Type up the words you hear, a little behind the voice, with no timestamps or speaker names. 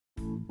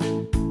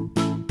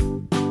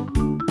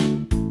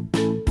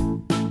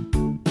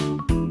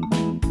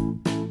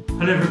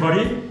Hello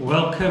everybody,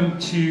 welcome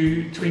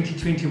to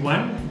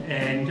 2021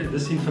 and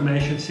this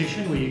information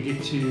session where you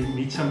get to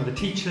meet some of the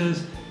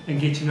teachers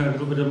and get to know a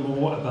little bit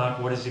more about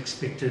what is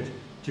expected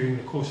during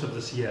the course of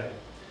this year.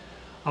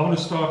 I want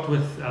to start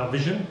with our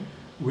vision,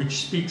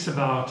 which speaks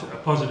about a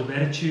positive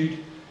attitude,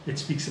 it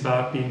speaks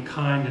about being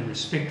kind and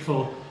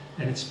respectful,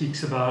 and it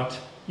speaks about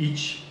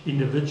each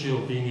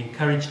individual being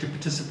encouraged to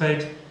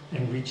participate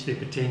and reach their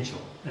potential.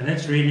 And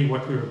that's really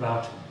what we're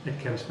about at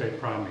Camps Bay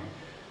Primary.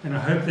 And I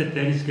hope that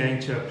that is going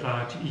to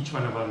apply to each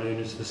one of our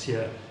learners this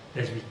year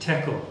as we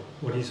tackle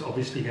what is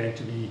obviously going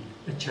to be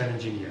a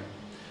challenging year.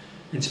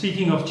 And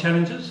speaking of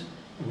challenges,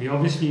 we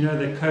obviously know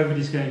that COVID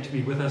is going to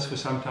be with us for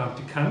some time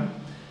to come,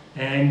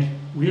 and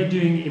we are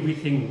doing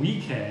everything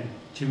we can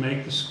to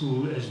make the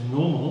school as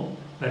normal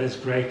but as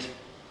great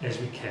as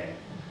we can.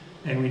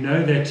 And we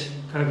know that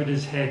COVID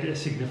has had a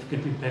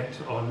significant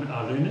impact on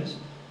our learners,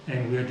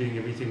 and we are doing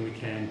everything we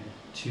can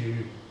to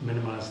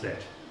minimize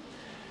that.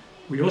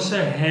 We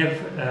also have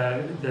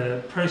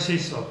the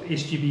process of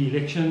SGB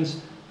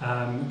elections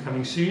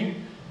coming soon,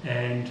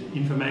 and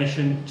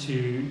information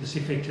to this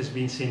effect has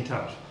been sent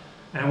out.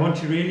 And I want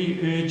to really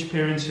urge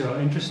parents who are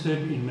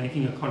interested in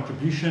making a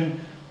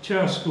contribution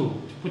to our school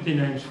to put their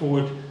names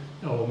forward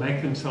or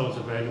make themselves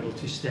available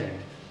to stand,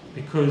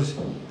 because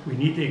we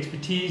need the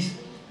expertise,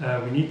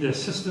 we need the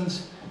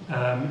assistance,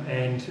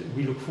 and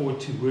we look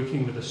forward to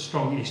working with a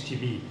strong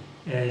SGB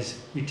as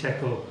we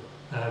tackle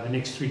the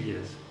next 3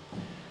 years.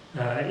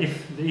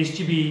 If the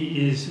SGB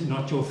is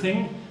not your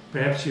thing,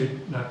 perhaps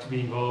you'd like to be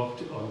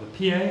involved on the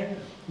PA,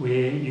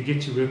 where you get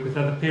to work with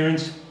other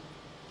parents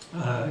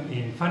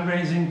in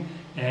fundraising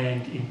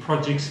and in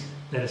projects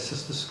that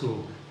assist the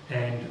school.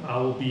 And I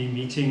will be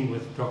meeting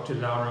with Dr.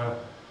 Laura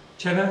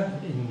Chella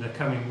in the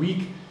coming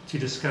week to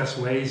discuss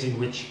ways in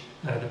which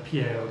the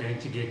PA are going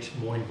to get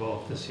more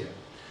involved this year.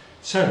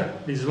 So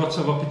there's lots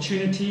of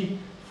opportunity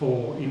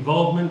for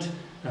involvement,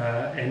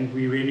 and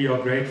we really are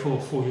grateful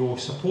for your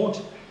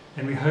support.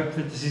 And we hope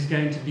that this is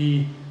going to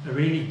be a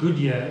really good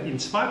year in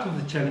spite of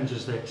the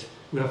challenges that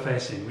we are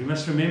facing. We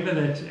must remember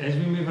that as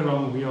we move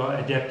along, we are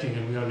adapting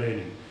and we are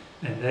learning,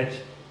 and that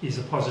is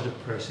a positive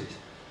process.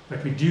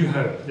 But we do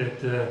hope that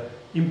the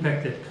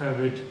impact that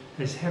COVID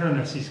has had on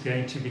us is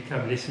going to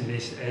become less and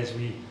less as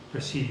we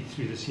proceed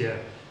through this year,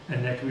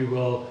 and that we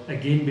will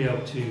again be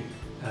able to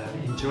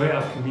enjoy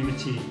our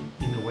community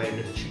in the way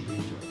that it should be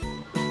enjoyed.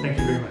 Thank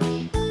you very much.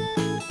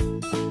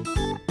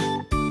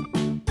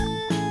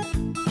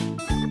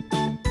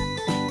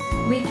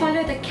 We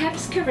follow the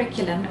CAPS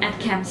curriculum at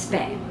Camps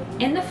Bay.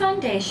 In the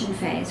foundation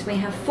phase, we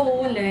have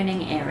 4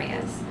 learning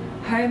areas: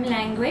 home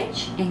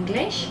language,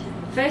 English,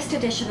 first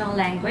additional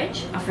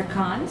language,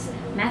 Afrikaans,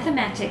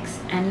 mathematics,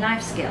 and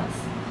life skills.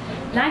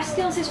 Life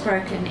skills is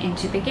broken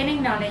into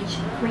beginning knowledge,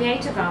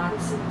 creative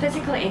arts,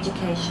 physical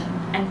education,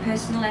 and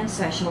personal and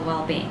social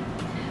well-being.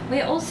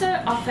 We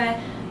also offer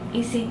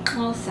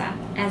isiXhosa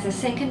as a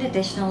second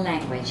additional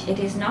language. It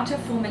is not a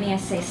formally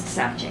assessed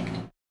subject.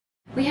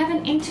 We have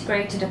an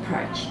integrated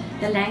approach.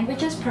 The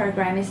languages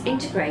program is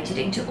integrated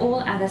into all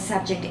other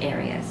subject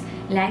areas.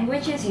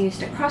 Language is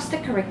used across the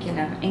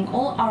curriculum in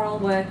all oral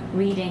work,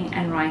 reading,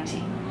 and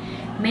writing.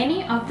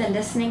 Many of the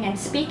listening and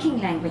speaking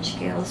language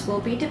skills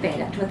will be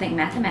developed within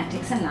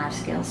mathematics and life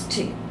skills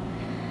too.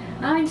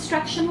 Our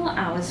instructional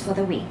hours for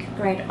the week,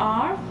 grade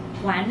R,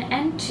 1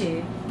 and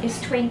 2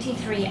 is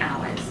 23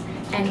 hours,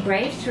 and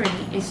grade 3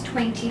 is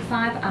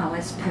 25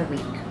 hours per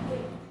week.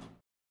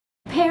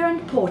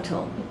 Parent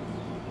portal.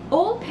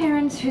 All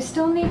parents who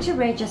still need to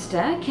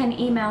register can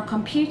email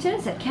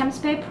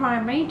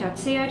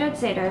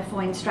computers@campsbayprimary.co.za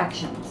for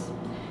instructions.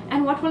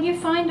 And what will you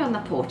find on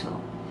the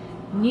portal?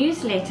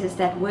 Newsletters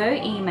that were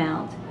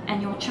emailed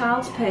and your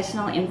child's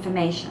personal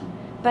information.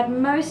 But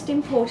most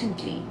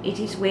importantly, it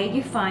is where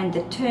you find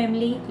the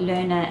termly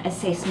learner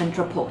assessment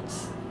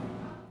reports.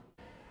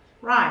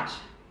 Right,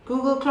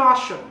 Google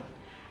Classroom.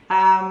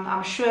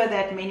 I'm sure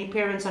that many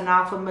parents are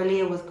now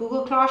familiar with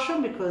Google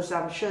Classroom, because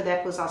I'm sure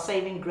that was our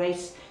saving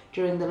grace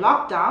during the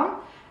lockdown.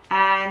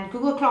 And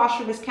Google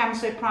Classroom is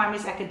Camps Bay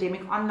Primary's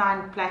academic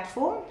online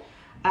platform.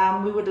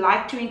 We would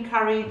like to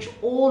encourage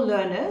all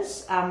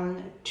learners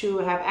to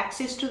have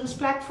access to this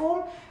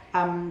platform.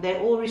 They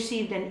all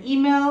received an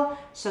email,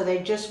 so they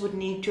just would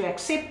need to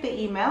accept the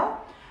email.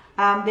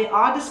 There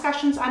are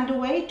discussions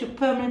underway to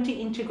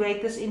permanently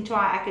integrate this into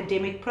our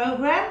academic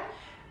program.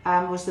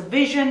 Was the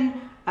vision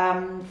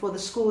for the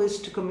school is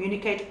to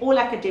communicate all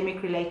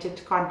academic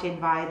related content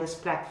via this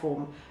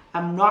platform,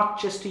 not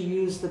just to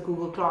use the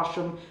Google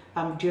Classroom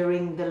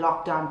during the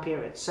lockdown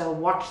period. So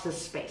watch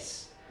this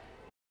space.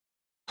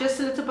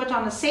 Just a little bit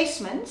on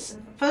assessments.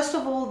 First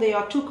of all, there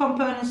are 2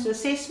 components to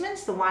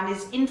assessments. The one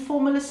is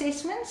informal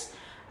assessments.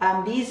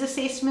 These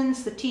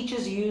assessments the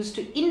teachers use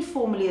to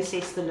informally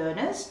assess the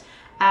learners.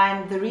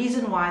 And the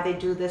reason why they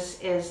do this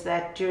is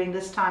that during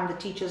this time the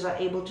teachers are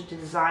able to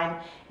design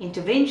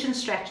intervention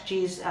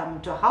strategies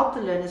to help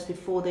the learners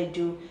before they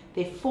do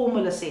their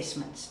formal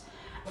assessments.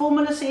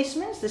 Formal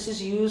assessments, this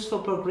is used for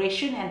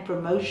progression and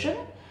promotion.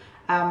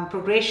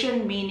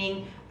 Progression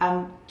meaning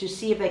to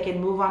see if they can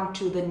move on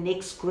to the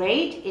next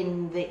grade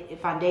in the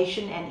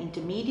foundation and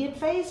intermediate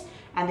phase,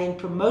 and then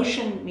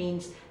promotion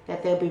means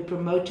that they'll be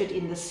promoted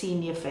in the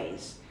senior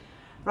phase.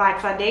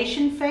 Right,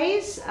 foundation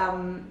phase,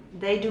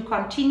 they do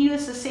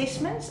continuous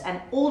assessments,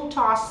 and all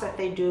tasks that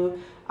they do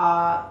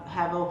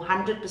have a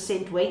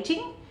 100%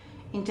 weighting.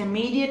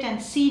 Intermediate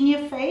and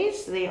senior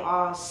phase, they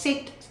are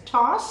set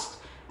tasks,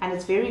 and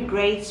it's very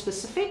grade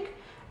specific.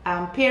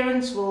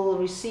 Parents will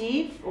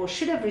receive, or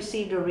should have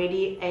received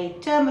already, a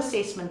term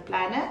assessment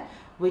planner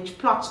which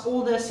plots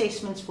all the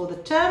assessments for the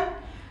term.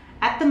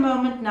 At the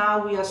moment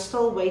now, we are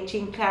still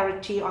waiting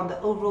clarity on the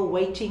overall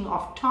weighting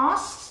of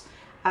tasks.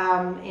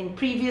 In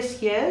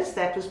previous years,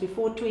 that was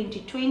before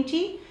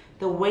 2020,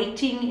 the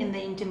weighting in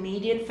the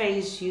intermediate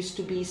phase used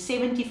to be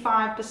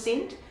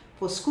 75%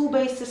 for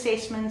school-based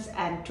assessments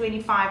and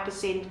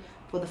 25%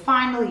 for the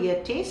final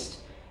year test.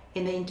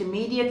 In the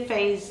intermediate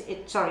phase,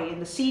 in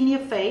the senior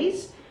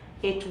phase,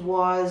 it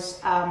was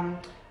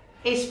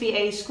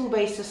SBA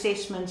school-based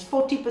assessments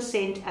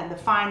 40% and the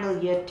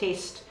final year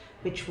test,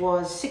 which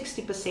was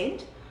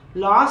 60%.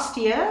 Last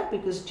year,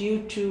 because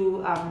due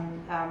to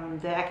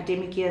the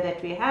academic year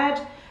that we had,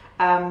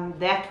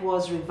 that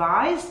was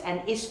revised,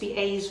 and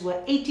SBAs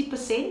were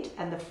 80%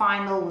 and the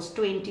final was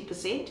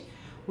 20%.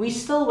 We're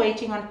still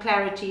waiting on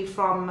clarity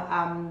from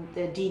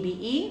the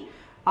DBE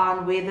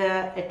on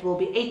whether it will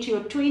be 80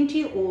 or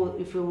 20, or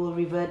if we will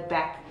revert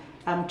back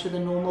to the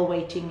normal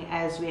weighting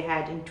as we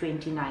had in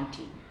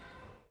 2019.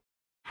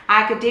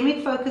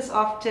 Academic focus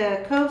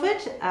after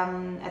COVID.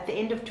 At the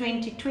end of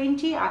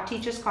 2020, our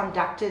teachers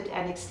conducted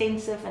an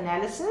extensive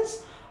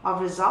analysis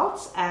of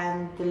results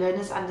and the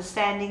learners'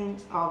 understanding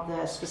of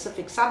the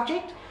specific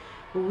subject.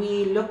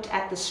 We looked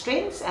at the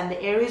strengths and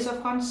the areas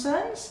of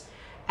concerns,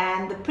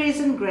 and the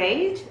present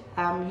grade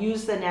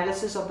used the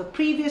analysis of the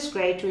previous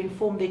grade to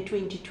inform their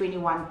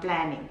 2021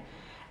 planning.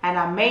 And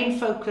our main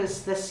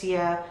focus this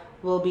year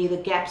will be the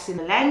gaps in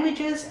the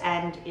languages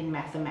and in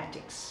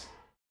mathematics.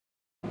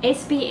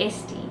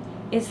 SBST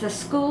is the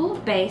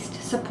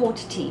school-based support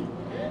team.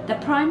 The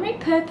primary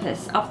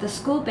purpose of the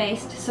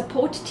school-based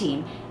support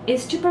team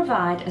is to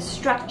provide a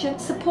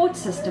structured support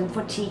system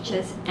for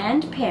teachers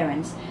and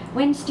parents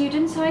when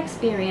students are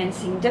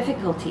experiencing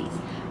difficulties,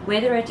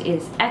 whether it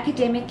is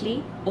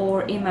academically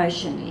or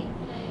emotionally.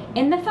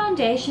 In the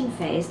foundation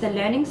phase, the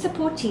learning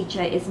support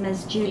teacher is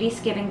Ms. Julie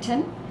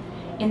Skivington.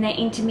 In the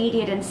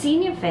intermediate and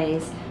senior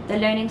phase, the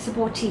learning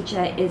support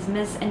teacher is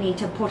Ms.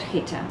 Anita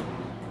Potgieter.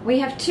 We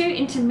have two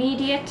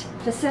intermediate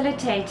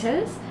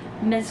facilitators,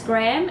 Ms.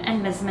 Graham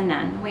and Ms.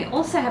 Manan. We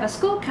also have a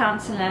school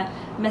counsellor,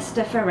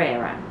 Mr.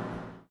 Ferreira.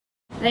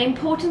 The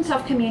importance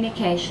of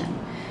communication.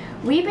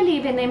 We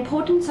believe in the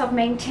importance of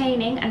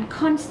maintaining and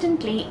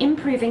constantly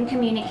improving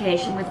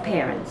communication with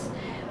parents.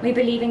 We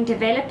believe in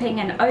developing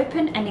an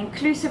open and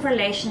inclusive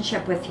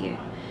relationship with you.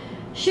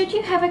 Should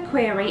you have a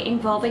query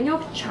involving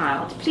your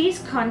child, please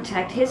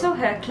contact his or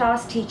her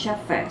class teacher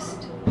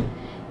first,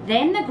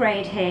 then the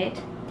grade head,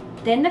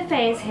 then the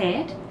phase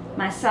head,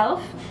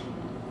 myself,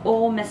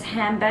 or Ms.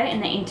 Hamber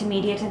in the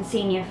intermediate and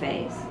senior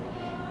phase,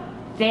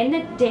 then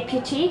the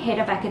deputy head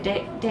of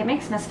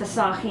academics, Ms.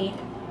 Vasahi,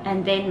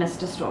 and then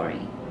Mr.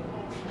 Story.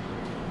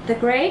 The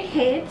grade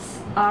heads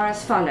are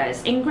as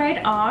follows. In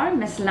grade R,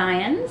 Ms.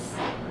 Lyons.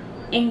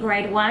 In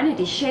grade 1, it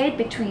is shared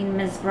between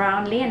Ms.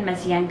 Brownlee and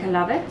Ms.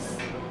 Yankelovitz.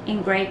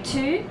 In grade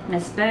 2,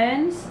 Ms.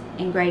 Burns.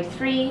 In grade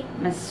 3,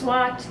 Ms.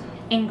 Swart.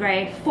 In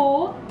grade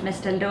 4,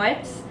 Mr.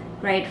 Lewitz.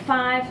 Grade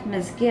 5,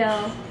 Ms.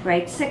 Gill.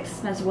 Grade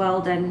 6, Ms.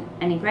 Weldon.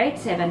 And in grade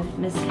 7,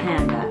 Ms.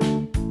 Hamber.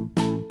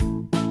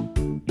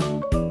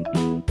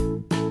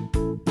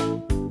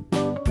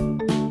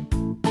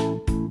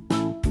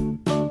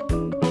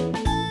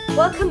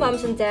 Welcome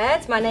moms and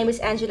dads, my name is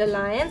Angela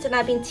Lyons and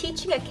I've been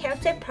teaching at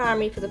Campsdale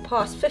Primary for the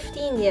past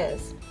 15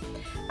 years.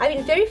 I've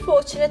been very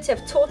fortunate to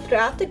have taught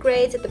throughout the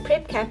grades at the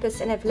Prep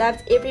campus and have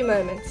loved every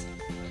moment.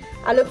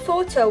 I look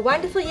forward to a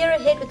wonderful year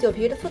ahead with your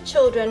beautiful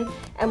children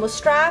and will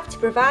strive to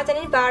provide an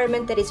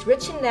environment that is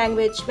rich in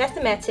language,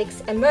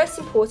 mathematics and most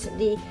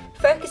importantly,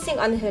 focusing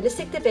on the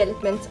holistic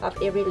development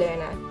of every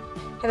learner.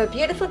 Have a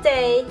beautiful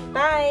day.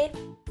 Bye.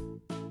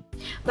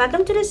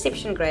 Welcome to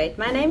Reception Grade.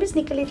 My name is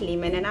Nicolette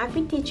Lehman and I've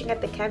been teaching at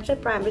the Campsdale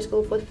Primary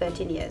School for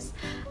 13 years.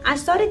 I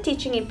started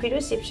teaching in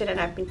pre-reception and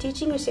I've been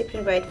teaching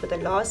Reception Grade for the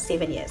last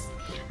 7 years.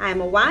 I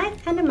am a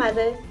wife and a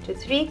mother to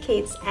 3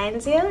 kids,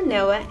 Anzio,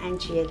 Noah and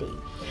Gia Lee.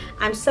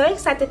 I'm so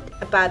excited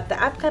about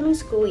the upcoming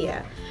school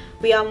year.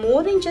 We are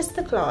more than just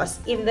a class.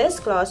 In this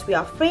class, we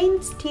are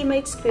friends,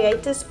 teammates,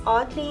 creators,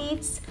 art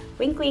leads,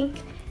 wink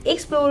wink,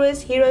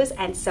 explorers, heroes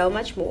and so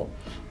much more.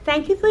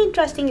 Thank you for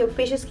entrusting your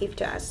precious gift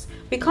to us.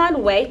 We can't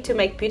wait to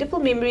make beautiful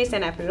memories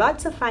and have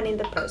lots of fun in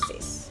the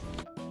process.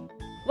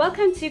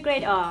 Welcome to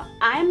Grade R.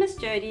 I am Miss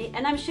Jody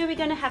and I'm sure we're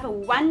going to have a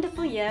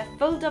wonderful year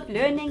filled of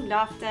learning,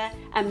 laughter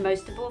and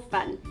most of all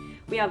fun.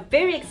 We are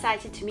very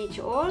excited to meet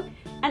you all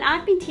and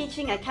I've been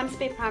teaching at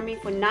Campsdale Primary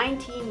for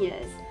 19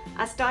 years.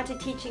 I started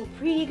teaching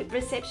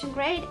pre-reception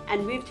grade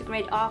and moved to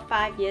Grade R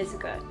 5 years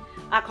ago.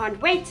 I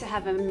can't wait to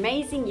have an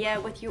amazing year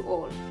with you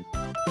all.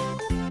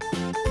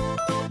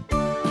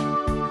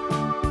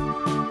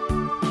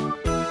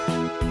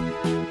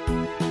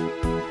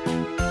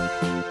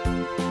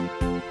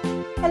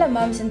 Hello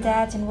mums and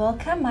dads and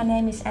welcome. My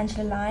name is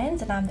Angela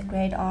Lyons and I'm the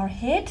Grade R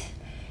head.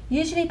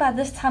 Usually by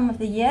this time of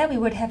the year we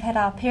would have had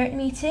our parent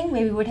meeting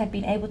where we would have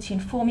been able to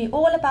inform you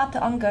all about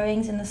the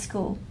ongoings in the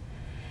school.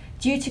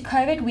 Due to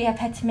COVID we have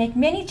had to make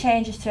many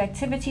changes to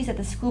activities that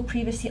the school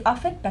previously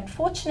offered, but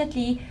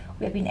fortunately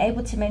we have been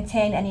able to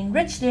maintain an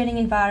enriched learning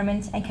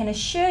environment and can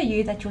assure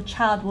you that your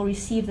child will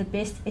receive the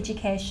best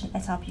education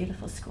at our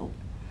beautiful school.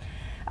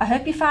 I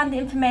hope you found the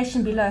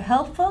information below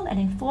helpful and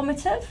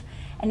informative.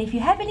 And if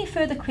you have any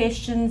further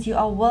questions, you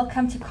are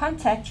welcome to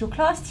contact your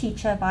class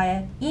teacher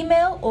via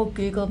email or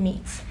Google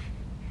Meet.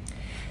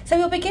 So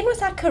we'll begin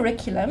with our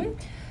curriculum.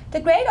 The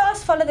Grade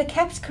R's follow the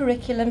CAPS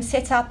curriculum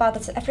set out by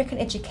the South African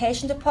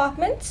Education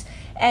Department,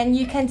 and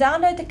you can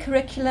download the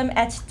curriculum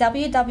at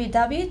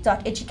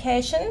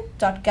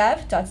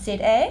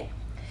www.education.gov.za.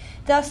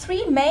 There are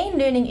three main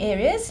learning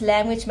areas: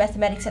 language,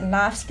 mathematics and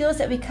life skills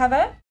that we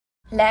cover.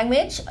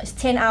 Language is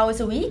 10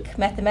 hours a week,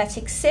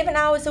 mathematics 7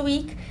 hours a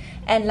week,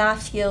 and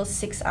life skills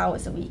 6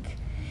 hours a week.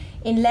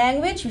 In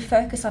language, we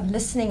focus on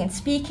listening and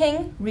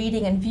speaking,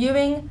 reading and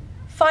viewing,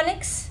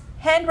 phonics,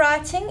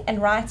 handwriting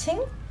and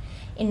writing.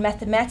 In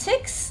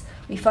mathematics,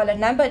 we follow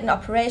number and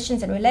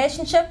operations and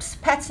relationships,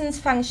 patterns,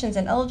 functions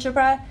and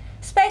algebra,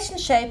 space and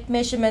shape,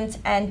 measurement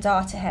and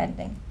data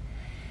handling.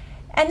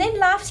 And then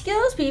life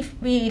skills,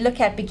 we look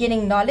at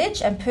beginning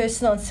knowledge and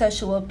personal and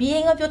social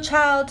well-being of your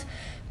child,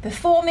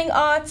 performing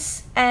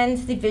arts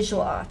and the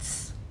visual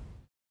arts.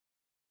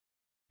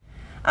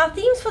 Our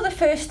themes for the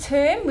first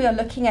term, we are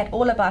looking at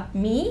all about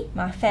me,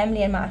 my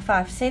family and my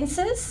 5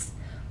 senses,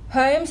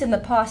 homes in the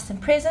past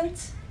and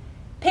present,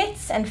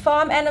 pets and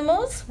farm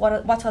animals,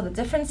 what are the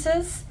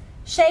differences,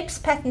 shapes,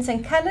 patterns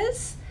and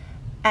colours,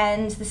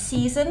 and the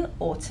season,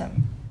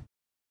 autumn.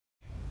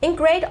 In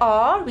Grade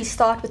R, we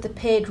start with the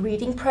paired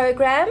reading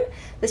program.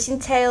 This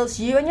entails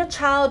you and your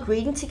child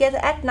reading together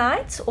at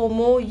night, or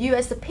more you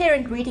as the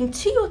parent reading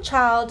to your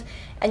child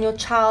and your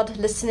child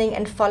listening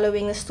and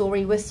following the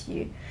story with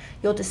you.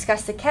 You'll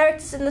discuss the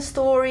characters in the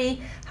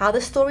story, how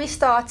the story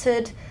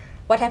started,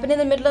 what happened in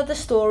the middle of the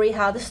story,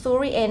 how the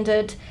story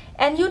ended,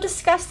 and you'll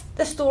discuss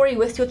the story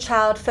with your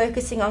child,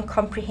 focusing on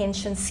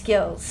comprehension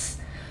skills.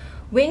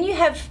 When you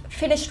have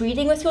finished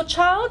reading with your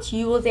child,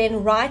 you will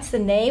then write the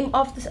name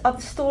of the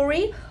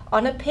story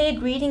on a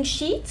paired reading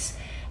sheet,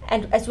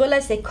 and as well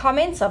as their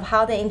comments of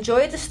how they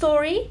enjoyed the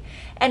story.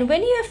 And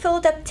when you have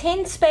filled up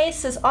 10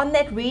 spaces on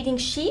that reading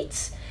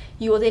sheet,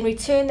 you will then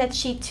return that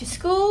sheet to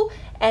school,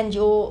 and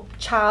your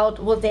child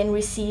will then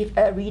receive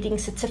a reading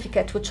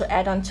certificate which will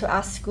add on to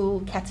our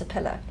school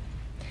caterpillar.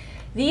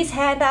 These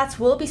handouts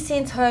will be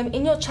sent home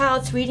in your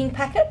child's reading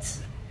packet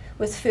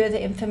with further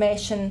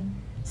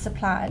information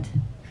supplied.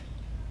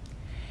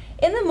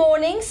 In the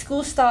morning,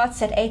 school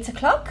starts at 8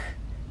 o'clock.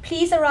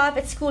 Please arrive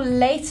at school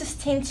latest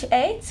 10 to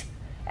 8,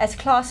 as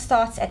class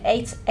starts at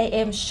 8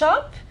 a.m.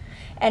 sharp,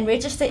 and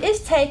register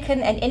is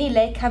taken and any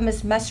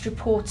latecomers must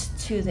report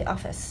to the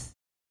office.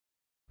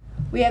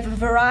 We have a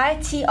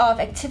variety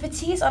of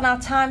activities on our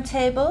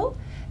timetable: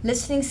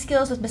 listening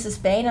skills with Mrs.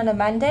 Bain on a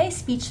Monday,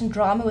 speech and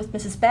drama with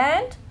Mrs.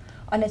 Band.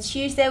 On a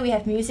Tuesday we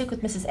have music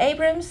with Mrs.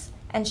 Abrams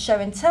and show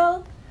and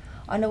tell.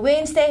 On a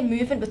Wednesday,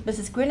 movement with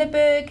Mrs.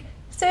 Grunenberg.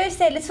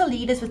 Thursday, little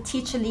leaders with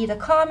teacher leader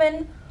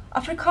Carmen.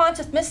 Afrikaans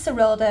with Miss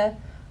Cyrilda.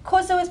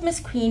 Kozo with Miss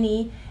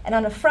Queenie. And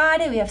on a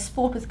Friday we have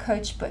sport with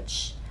Coach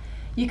Butch.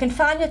 You can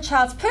find your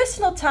child's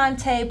personal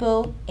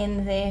timetable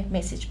in their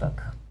message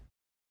book.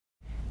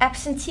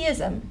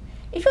 Absenteeism.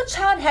 If your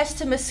child has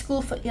to miss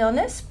school for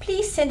illness,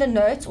 please send a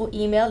note or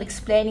email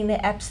explaining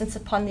their absence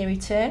upon their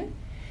return.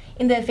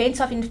 In the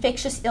event of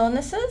infectious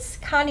illnesses,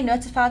 kindly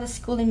notify the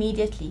school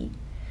immediately.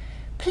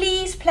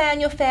 Please plan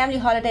your family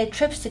holiday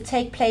trips to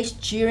take place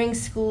during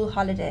school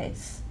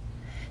holidays.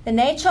 The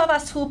nature of our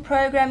school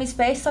program is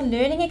based on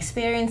learning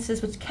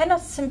experiences which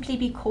cannot simply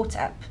be caught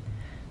up.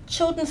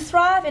 Children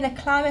thrive in a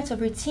climate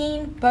of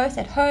routine, both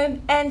at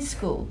home and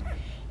school.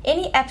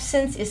 Any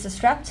absence is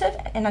disruptive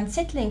and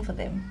unsettling for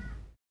them.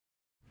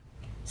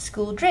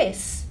 School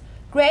dress.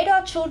 Grade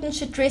R children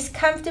should dress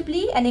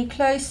comfortably and in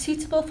clothes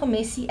suitable for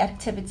messy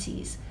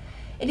activities.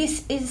 It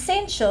is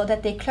essential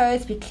that their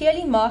clothes be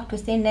clearly marked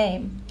with their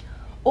name.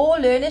 All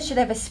learners should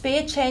have a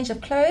spare change of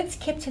clothes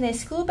kept in their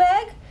school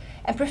bag,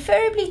 and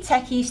preferably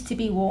tackies to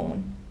be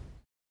worn.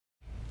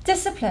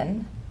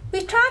 Discipline.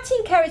 We try to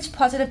encourage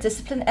positive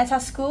discipline at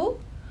our school.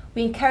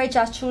 We encourage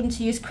our children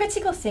to use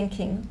critical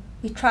thinking.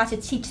 We try to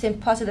teach them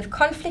positive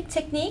conflict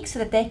techniques so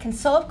that they can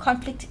solve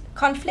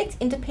conflict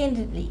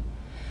independently.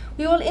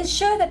 We will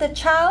ensure that the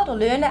child or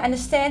learner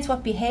understands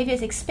what behavior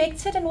is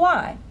expected and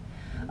why.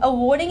 A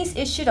warning is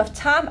issued of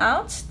time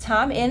out,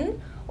 time in,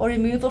 or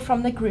removal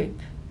from the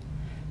group.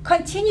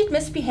 Continued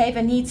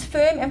misbehavior needs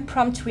firm and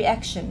prompt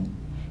reaction.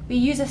 We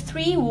use a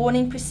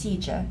 3-warning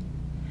procedure.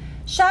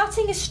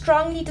 Shouting is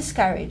strongly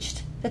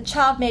discouraged. The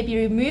child may be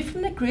removed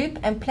from the group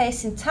and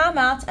placed in time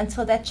out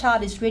until that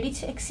child is ready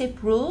to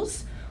accept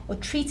rules or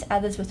treat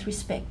others with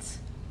respect.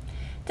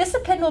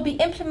 Discipline will be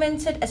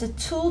implemented as a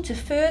tool to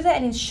further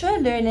and ensure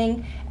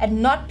learning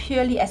and not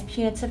purely as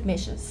punitive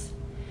measures.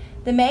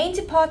 The main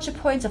departure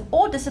point of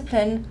all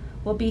discipline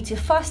will be to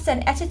foster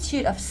an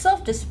attitude of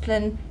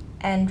self-discipline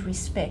and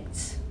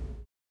respect.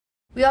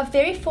 We are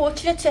very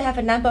fortunate to have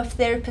a number of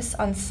therapists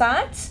on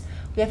site.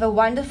 We have a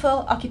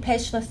wonderful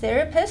occupational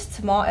therapist,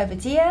 Tamar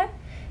Overdeer,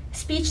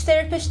 speech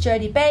therapist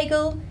Jody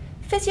Bagel,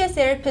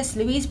 physiotherapist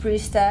Louise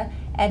Brewster,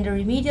 and a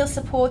remedial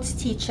support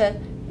teacher,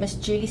 Miss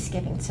Julie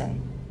Skivington.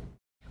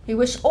 We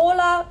wish all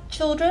our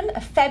children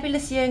a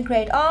fabulous year in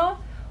Grade R.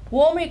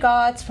 Warm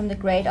regards from the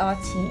Grade R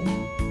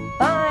team.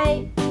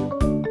 Bye!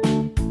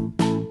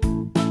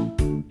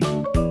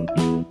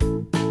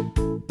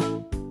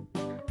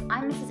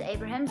 I'm Mrs.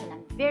 Abrahams and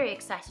I'm very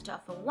excited to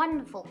offer a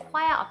wonderful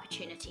choir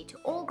opportunity to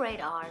all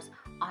Grade Rs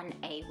on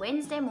a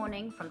Wednesday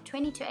morning from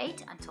 20 to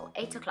 8 until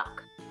 8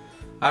 o'clock.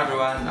 Hi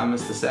everyone, I'm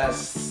Mr.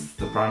 Sass,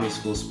 the primary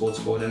school sports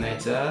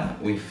coordinator.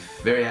 We're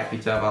very happy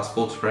to have our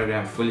sports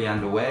program fully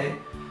underway.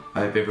 I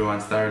hope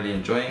everyone's thoroughly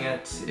enjoying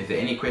it. If there are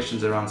any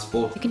questions around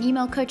sport, You can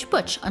email Coach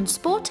Butch on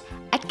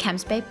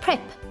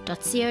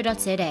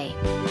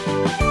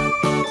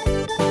sport@campsbayprep.co.za.